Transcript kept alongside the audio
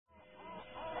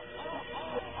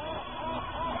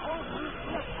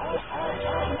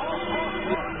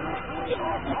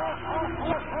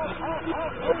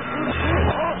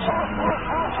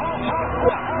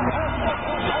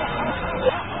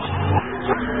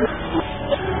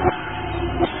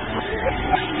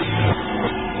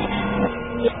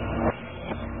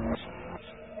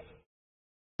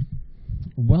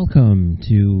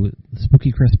to the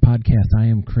Spooky Chris podcast. I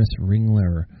am Chris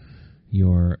Ringler,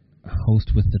 your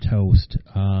host with the toast.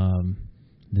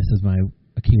 This is my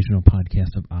occasional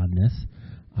podcast of oddness.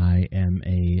 I am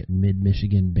a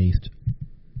mid-Michigan-based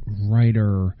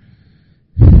writer,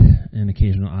 an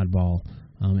occasional oddball,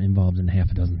 involved in half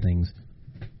a dozen things,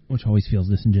 which always feels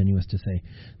disingenuous to say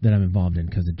that I'm involved in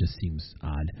because it just seems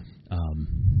odd.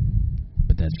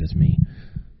 But that's just me.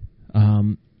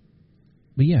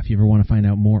 But yeah, if you ever want to find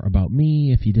out more about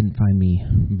me, if you didn't find me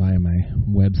via my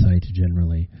website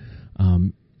generally,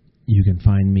 you can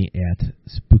find me at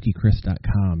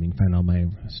spookychris.com. You can find all my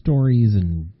stories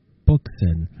and books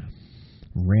and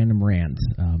random rants,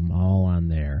 all on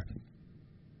there.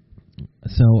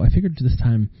 So I figured this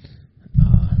time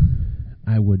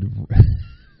I would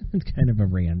it's kind of a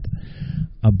rant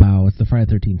about the Friday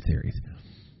the 13th series.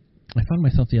 I found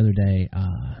myself the other day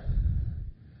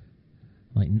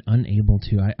unable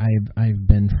to. I've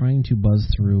been trying to buzz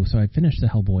through. So I finished the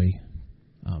Hellboy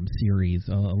series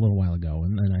a little while ago,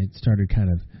 and then I started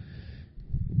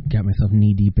got myself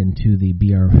knee deep into the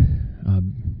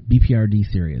BPRD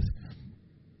series,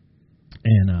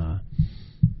 and I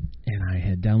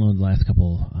had downloaded the last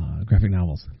couple graphic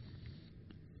novels,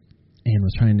 and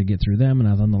was trying to get through them, and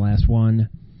I was on the last one,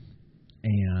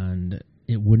 and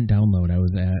it wouldn't download. I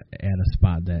was at a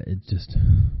spot that it just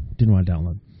didn't want to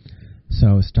download. So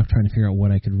I was stuck trying to figure out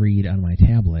what I could read on my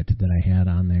tablet that I had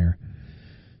on there,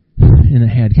 and it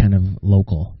had kind of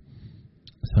local.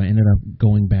 So I ended up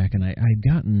going back, and I'd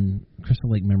gotten Crystal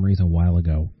Lake Memories a while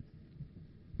ago,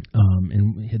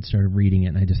 and had started reading it,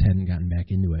 and I just hadn't gotten back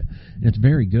into it. And it's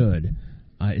very good.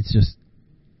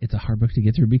 It's a hard book to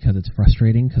get through because it's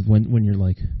frustrating, because when you're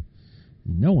like,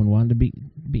 no one wanted to be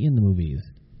in the movies.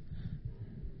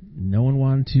 No one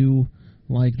wanted to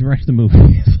direct the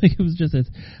movies. It was just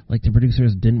the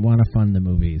producers didn't want to fund the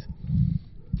movies.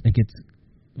 It gets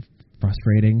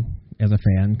frustrating as a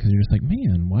fan because you're just like,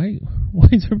 man, why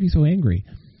is everybody so angry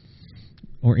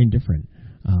or indifferent?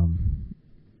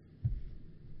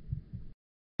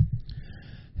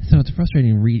 So it's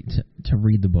frustrating to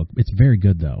read the book. It's very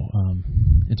good though.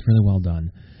 It's really well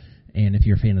done, and if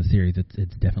you're a fan of the series,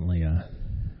 it's definitely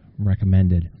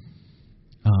recommended.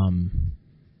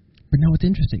 But no, it's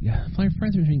interesting. Friday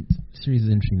the 13th series is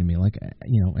interesting to me.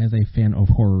 As a fan of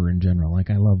horror in general,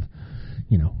 I love,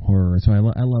 horror. So I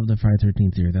love the Friday the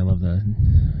 13th series. I love the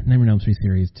Nightmare on Elm Street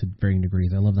series to varying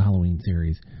degrees. I love the Halloween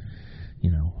series.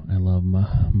 I love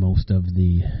most of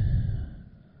the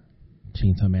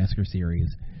Chainsaw Massacre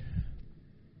series.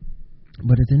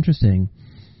 But it's interesting,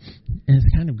 and it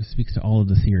kind of speaks to all of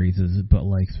the series, but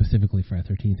specifically Friday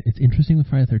the 13th. It's interesting with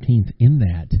Friday the 13th in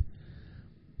that,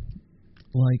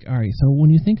 all right, so when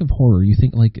you think of horror, you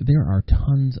think there are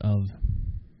tons of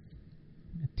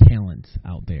talents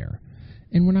out there,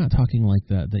 and we're not talking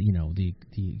the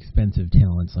expensive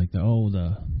talents,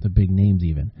 the big names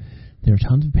even. There are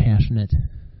tons of passionate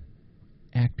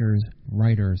actors,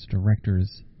 writers,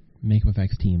 directors, makeup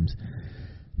effects teams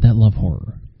that love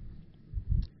horror.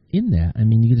 In that,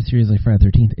 you get a series like Friday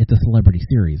the 13th, it's a celebrity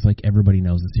series, everybody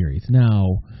knows the series.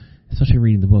 Now, especially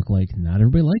reading the book, not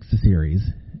everybody likes the series.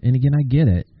 And again, I get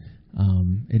it.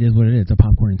 It is what it is. It's a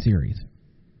popcorn series.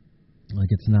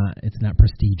 It's not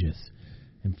prestigious.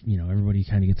 And, everybody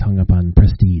kind of gets hung up on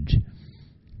prestige.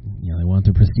 They want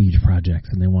their prestige projects,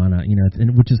 and they want to,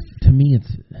 which is, to me,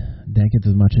 that gets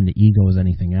as much into ego as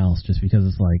anything else, just because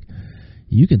it's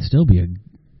you could still be a,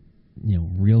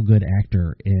 real good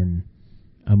actor in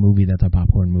a movie that's a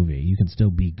popcorn movie. You can still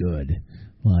be good.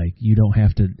 You don't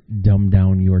have to dumb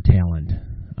down your talent.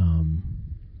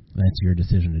 That's your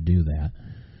decision to do that.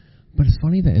 But it's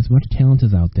funny that as much talent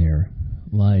is out there,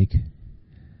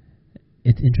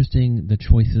 it's interesting the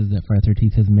choices that Friday the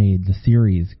 13th has made, the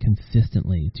series,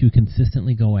 consistently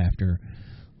go after,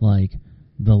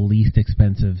 the least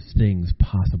expensive things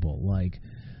possible. I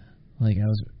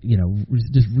was,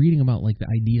 just reading about, the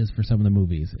ideas for some of the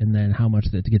movies, and then how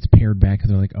much that gets pared back, because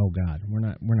they're like, oh, God, we're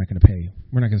not going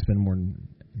to spend more than,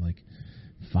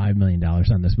 $5 million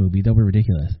on this movie. They'll be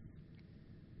ridiculous.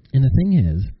 And the thing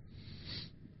is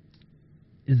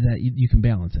that you can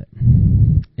balance it.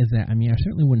 Is that, I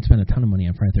certainly wouldn't spend a ton of money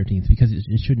on Friday the 13th because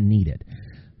it shouldn't need it.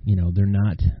 They're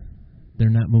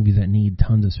not movies that need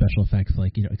tons of special effects,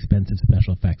 expensive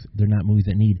special effects. They're not movies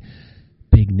that need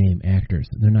big name actors.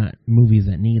 They're not movies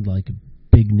that need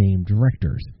big name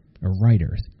directors or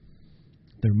writers.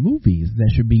 They're movies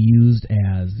that should be used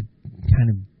as kind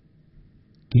of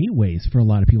gateways for a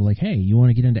lot of people. Hey, you want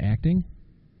to get into acting?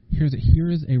 Here's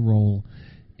a role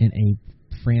in a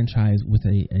franchise with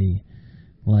a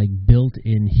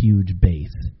built-in huge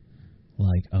base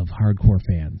of hardcore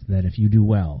fans that if you do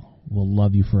well, will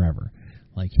love you forever.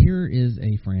 Like, here is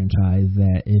a franchise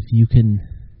that if you can,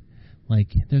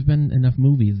 like, there's been enough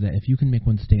movies that if you can make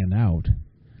one stand out,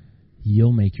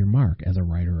 you'll make your mark as a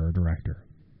writer or a director.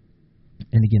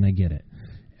 And again, I get it.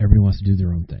 Everybody wants to do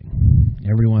their own thing.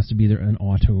 Everybody wants to be an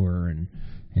auteur and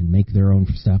make their own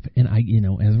stuff. And I,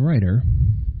 as a writer,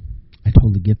 I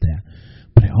totally get that.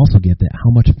 But I also get that how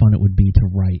much fun it would be to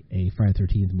write a Friday the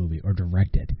 13th movie or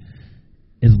direct it,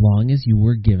 as long as you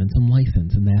were given some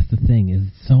license. And that's the thing,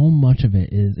 is so much of it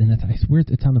is, and I swear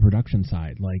it's on the production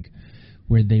side, like,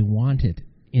 where they want it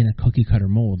in a cookie-cutter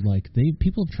mold. Like,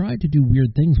 people have tried to do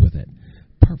weird things with it.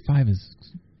 Part 5 is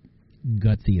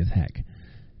gutsy as heck.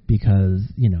 Because,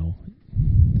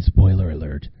 spoiler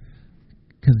alert,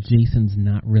 because Jason's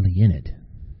not really in it.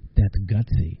 That's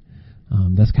gutsy.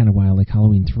 That's kind of why I like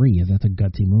Halloween 3, is that's a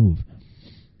gutsy move.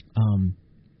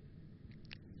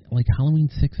 Like Halloween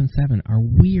 6 and 7 are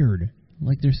weird.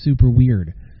 Like, they're super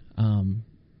weird.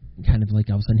 Kind of like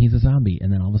all of a sudden he's a zombie,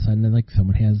 and then all of a sudden like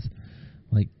someone has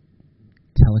like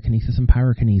telekinesis and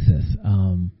pyrokinesis.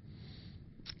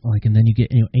 Like, and then you get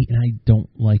 8, and I don't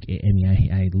like 8. I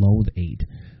mean, I loathe 8.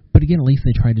 But again, at least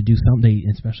they tried to do something,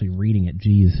 especially reading it.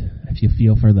 Geez, if you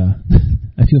feel for the,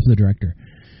 I feel for the director,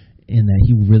 in that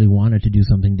he really wanted to do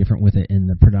something different with it, and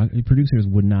the producers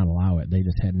would not allow it. They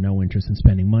just had no interest in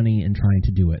spending money and trying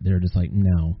to do it. They're just like,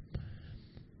 no.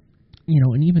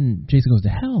 And even Jason Goes to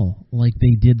Hell, like,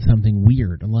 they did something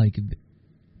weird. Like,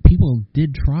 people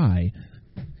did try,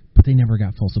 but they never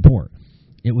got full support.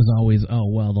 It was always, oh,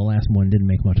 well, the last one didn't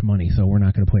make much money, so we're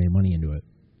not going to put any money into it.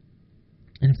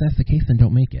 And if that's the case, then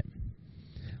don't make it.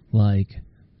 Like,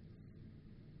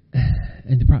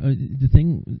 and the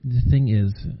thing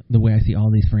is, the way I see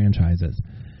all these franchises,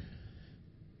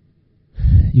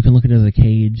 you can look at it as a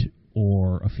cage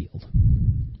or a field.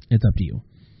 It's up to you.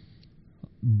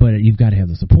 But you've got to have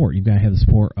the support. You've got to have the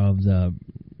support of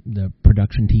the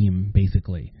production team,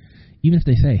 basically. Even if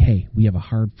they say, hey, we have a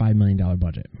hard $5 million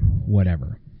budget,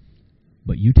 whatever.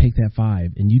 But you take that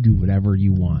 5 and you do whatever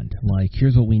you want. Like,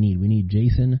 here's what we need. We need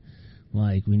Jason.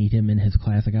 Like, we need him in his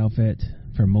classic outfit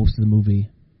for most of the movie.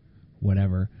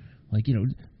 Whatever. Like,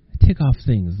 tick off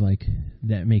things, like,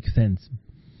 that make sense.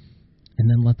 And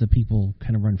then let the people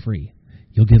kind of run free.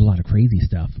 You'll get a lot of crazy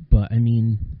stuff. But, I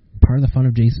mean, part of the fun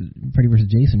of Freddy vs.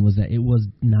 Jason was that it was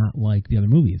not like the other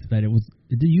movies. That it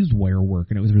did use wire work,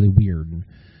 and it was really weird. And,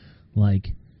 like,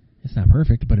 it's not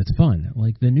perfect, but it's fun.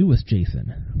 Like, the newest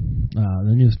Jason,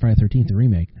 the newest Friday the 13th, the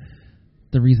remake,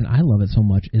 the reason I love it so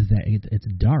much is that it's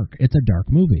dark. It's a dark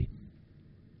movie.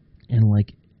 And,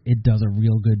 like, it does a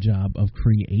real good job of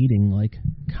creating, like,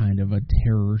 kind of a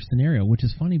terror scenario, which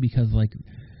is funny because, like,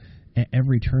 at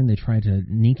every turn they try to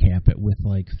kneecap it with,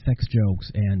 like, sex jokes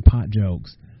and pot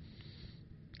jokes.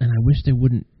 And I wish they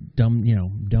wouldn't dumb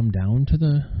down to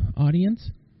the audience.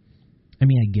 I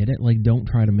mean, I get it. Like, don't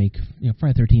try to make,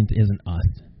 Friday the 13th isn't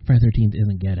Us. Friday the 13th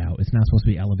isn't Get Out. It's not supposed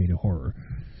to be elevated horror.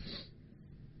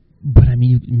 But, I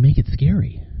mean, you make it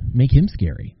scary. Make him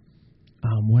scary.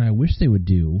 What I wish they would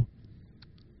do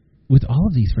with all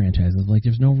of these franchises, like,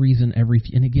 there's no reason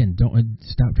and again, don't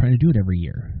stop trying to do it every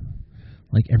year.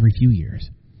 Like, every few years.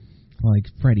 Like,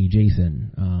 Freddy,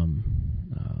 Jason,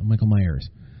 Michael Myers,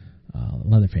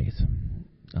 Leatherface,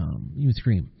 even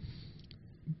Scream.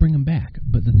 Bring them back,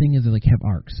 but the thing is, they like have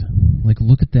arcs. Like,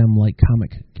 look at them like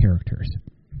comic characters.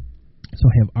 So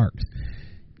have arcs.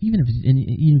 Even if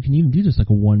you can even do this like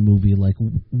a one movie, like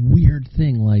weird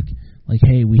thing, like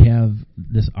hey, we have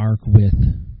this arc with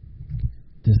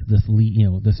this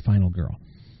lead, this final girl,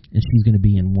 and she's going to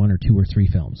be in 1 or 2 or 3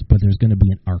 films, but there's going to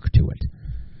be an arc to it.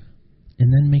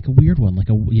 And then make a weird one, like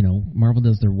Marvel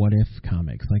does their What If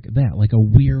comics, like that, like a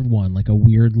weird one, like a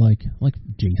weird like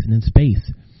Jason in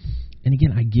space. And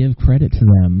again, I give credit to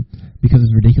them because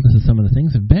as ridiculous as some of the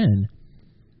things have been,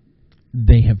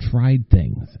 they have tried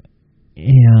things.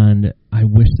 And I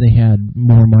wish they had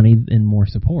more money and more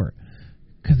support.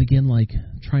 Because again, like,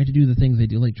 trying to do the things they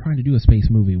do, like trying to do a space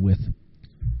movie with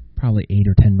probably $8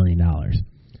 or $10 million.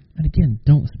 And again,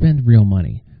 don't spend real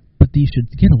money. But these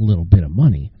should get a little bit of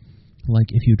money. Like,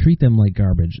 if you treat them like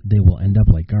garbage, they will end up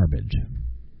like garbage.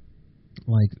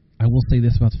 Like, I will say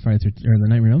this about the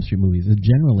Nightmare on Elm Street movies, is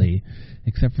generally,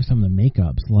 except for some of the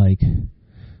makeups, like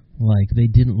they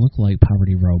didn't look like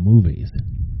Poverty Row movies.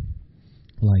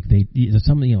 Like,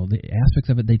 some the aspects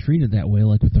of it they treated that way,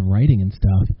 like with the writing and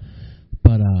stuff.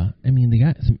 But I mean, they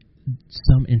got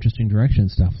some interesting direction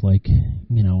stuff. Like,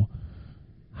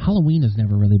 Halloween has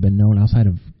never really been known outside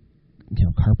of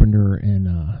Carpenter and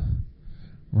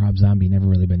Rob Zombie, never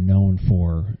really been known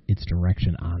for its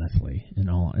direction, honestly.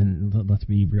 And let's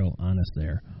be real honest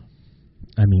there.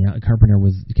 I mean, Carpenter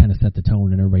was kind of set the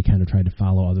tone, and everybody kind of tried to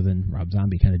follow, other than Rob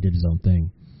Zombie kind of did his own thing.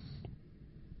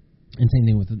 And same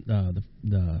thing with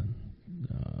the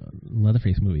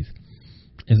Leatherface movies.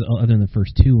 Other than the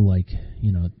first two, like,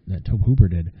 you know, that Tobe Hooper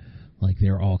did, like,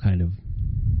 they're all kind of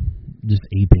just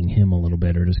aping him a little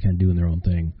bit, or just kind of doing their own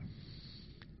thing.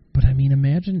 But, I mean,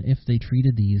 imagine if they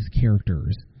treated these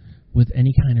characters with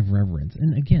any kind of reverence.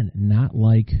 And, again, not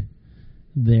like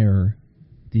they're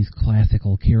these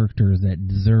classical characters that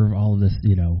deserve all of this,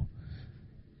 you know,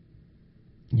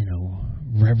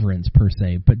 reverence per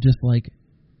se, but just like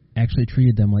actually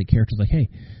treated them like characters. Like, hey,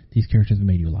 these characters have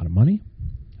made you a lot of money.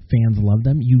 Fans love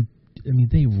them.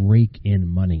 They rake in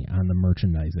money on the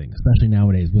merchandising, especially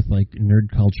nowadays with like nerd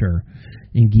culture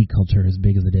and geek culture as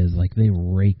big as it is. Like, they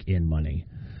rake in money.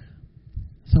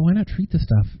 So why not treat this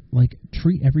stuff like,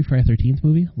 treat every Friday the 13th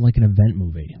movie like an event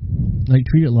movie? Like,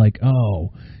 treat it like,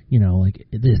 oh, you know, like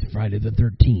this Friday the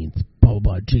 13th, blah, blah,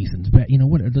 blah, Jason's back. You know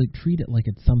what? Like, treat it like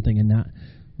it's something, and not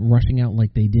rushing out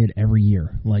like they did every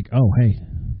year. Like, oh, hey,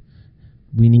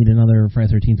 we need another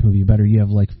Friday the 13th movie. You have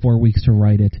like 4 weeks to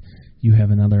write it. You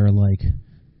have another like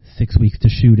 6 weeks to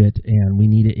shoot it, and we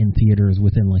need it in theaters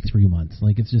within like 3 months.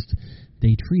 Like, it's just,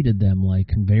 they treated them like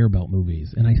conveyor belt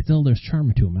movies, and there's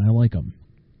charm to them, and I like them.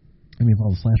 I mean, of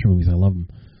all the slasher movies, I love them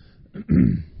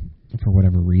for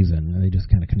whatever reason. They just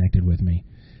kind of connected with me.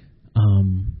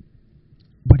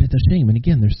 But it's a shame. And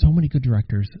again, there's so many good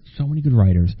directors, so many good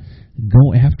writers.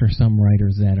 Go after some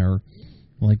writers that are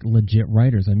like legit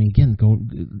writers. I mean, again, go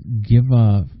give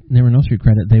Never No Street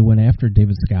credit. They went after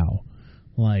David Scow,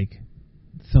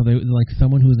 so they like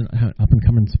someone who's an up and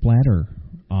coming splatter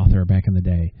author back in the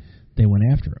day. They went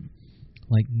after him.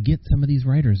 Like, get some of these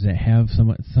writers that have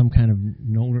some kind of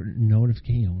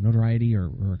notoriety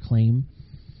or acclaim.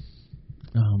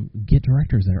 Get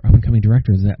directors that are up and coming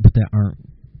directors that aren't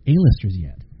A-listers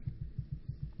yet.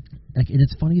 Like, and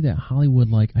it's funny that Hollywood,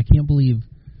 like, I can't believe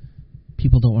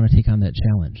people don't want to take on that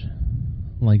challenge.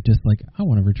 Like, just like, I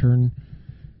want to return,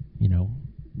 you know,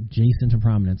 Jason to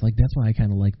prominence. Like, that's why I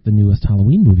kind of like the newest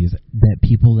Halloween movies. That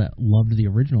people that loved the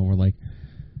original were like,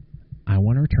 I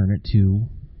want to return it to,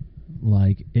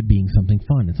 like, it being something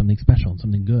fun and something special and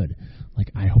something good.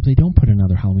 Like, I hope they don't put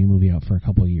another Halloween movie out for a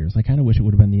couple of years. I kind of wish it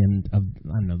would have been the end of,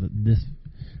 I don't know, this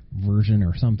version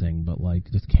or something, but, like,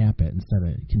 just cap it instead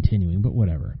of continuing, but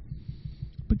whatever.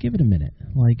 But give it a minute.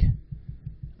 Like,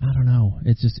 I don't know.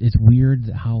 It's weird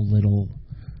how little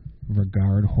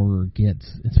regard horror gets,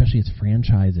 especially its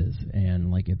franchises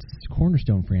and, like, its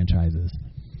cornerstone franchises.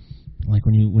 Like,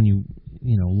 when you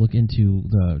look into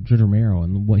the George Romero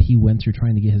and what he went through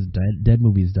trying to get his dead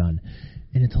movies done.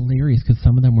 And it's hilarious because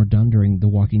some of them were done during the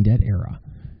Walking Dead era.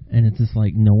 And it's just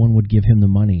like no one would give him the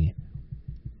money,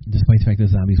 despite the fact that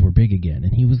zombies were big again.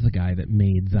 And he was the guy that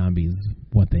made zombies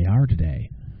what they are today.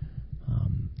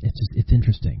 It's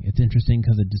interesting. It's interesting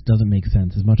because it just doesn't make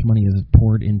sense. As much money is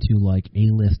poured into, like,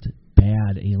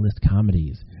 bad A-list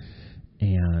comedies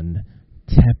and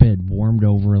tepid, warmed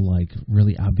over, like,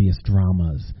 really obvious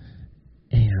dramas.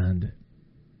 And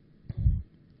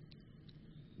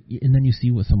then you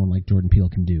see what someone like Jordan Peele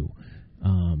can do,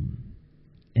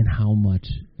 and how much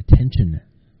attention,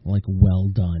 like, well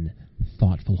done,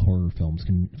 thoughtful horror films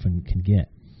can get.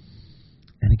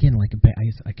 And again, like,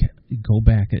 I go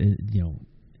back, and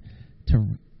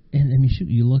I mean, shoot,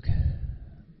 you look,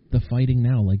 the fighting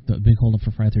now, like, the big holdup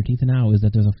for Friday the 13th now is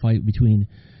that there's a fight between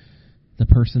the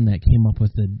person that came up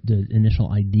with the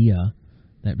initial idea,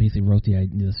 that basically wrote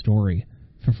the story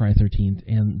for Friday the 13th,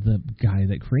 and the guy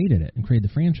that created it and created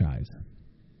the franchise.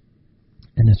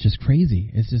 And it's just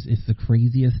crazy. It's the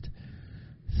craziest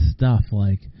stuff.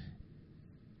 Like,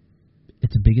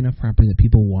 it's a big enough property that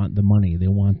people want the money. They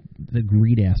want the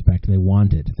greed aspect. They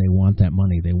want it. They want that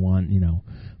money. They want,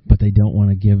 but they don't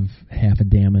want to give half a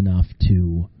damn enough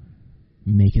to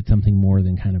make it something more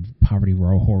than kind of poverty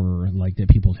row horror, like, that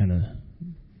people kind of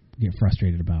get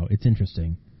frustrated about. It's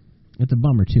interesting. It's a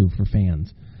bummer, too, for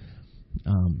fans.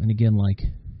 And again, like,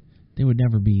 they would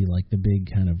never be, like, the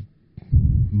big kind of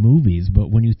movies, but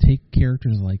when you take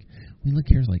characters like,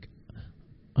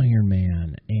 Iron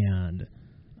Man and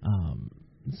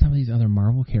some of these other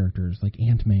Marvel characters, like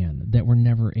Ant-Man, that were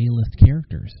never A-list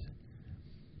characters,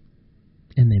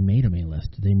 and they made them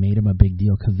A-list. They made them a big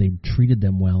deal because they treated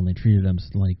them well, and they treated them,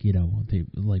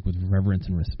 like, with reverence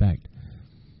and respect.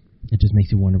 It just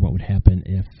makes you wonder what would happen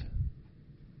if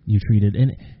you treated,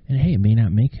 and hey, it may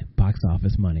not make box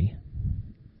office money,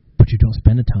 but you don't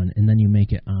spend a ton, and then you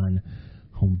make it on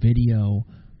home video,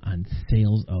 on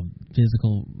sales of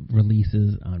physical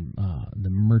releases, on the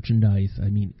merchandise. I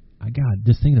mean,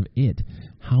 just thinking of it,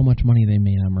 how much money they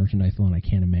made on merchandise alone, I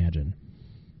can't imagine.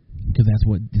 Because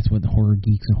that's what the horror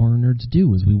geeks and horror nerds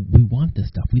do, is we want this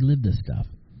stuff. We live this stuff.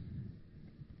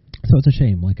 So it's a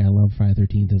shame. Like, I love Friday the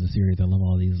 13th as a series. I love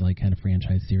all these, like, kind of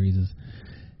franchise series.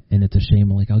 And it's a shame.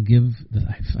 Like, I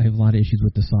have a lot of issues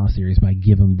with the Saw series, but I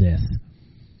give them this.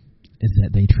 Is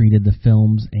that they treated the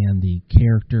films and the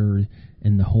character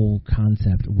and the whole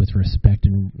concept with respect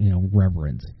and,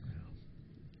 reverence.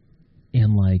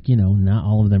 And, like, not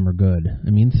all of them are good. I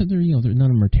mean, so none of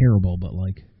them are terrible, but,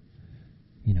 like,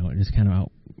 it just kind of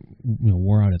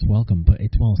wore out its welcome. But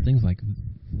it's one of those things, like,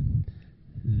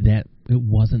 that it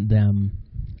wasn't them.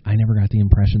 I never got the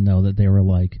impression, though, that they were,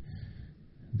 like,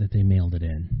 that they mailed it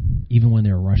in. Even when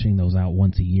they were rushing those out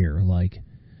once a year, like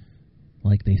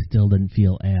they still didn't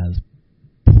feel as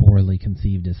poorly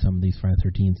conceived as some of these Friday the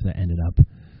 13ths that ended up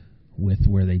with,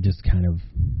 where they just kind of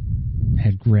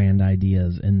had grand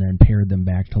ideas and then paired them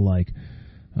back to, like,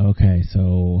 okay,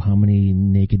 so how many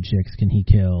naked chicks can he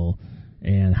kill,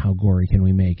 and how gory can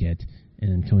we make it,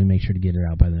 and can we make sure to get it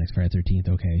out by the next Friday the 13th?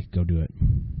 Okay, go do it.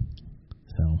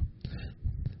 So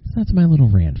that's my little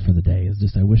rant for the day. Is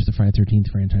just I wish the Friday the 13th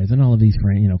franchise and all of these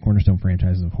cornerstone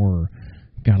franchises of horror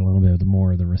got a little bit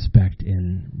more of the respect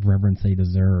and reverence they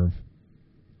deserve,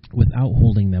 without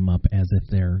holding them up as if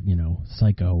they're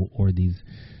Psycho or these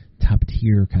top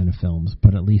tier kind of films,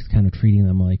 but at least kind of treating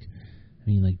them like,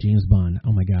 like James Bond.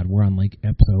 Oh my God, we're on like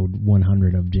episode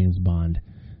 100 of James Bond,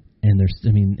 and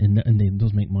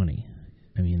those make money.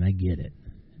 I get it.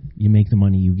 You make the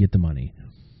money, you get the money.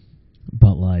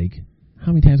 But, like,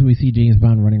 how many times do we see James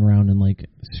Bond running around and, like,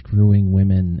 screwing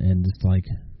women and just, like,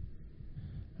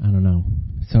 I don't know.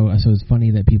 So it's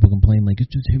funny that people complain, like,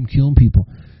 it's just him killing people.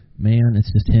 Man,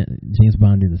 it's just him. James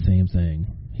Bond did the same thing.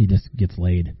 He just gets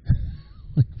laid.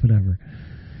 Like, whatever.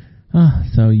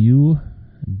 So you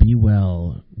be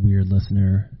well, weird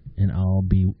listener, and I'll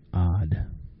be odd.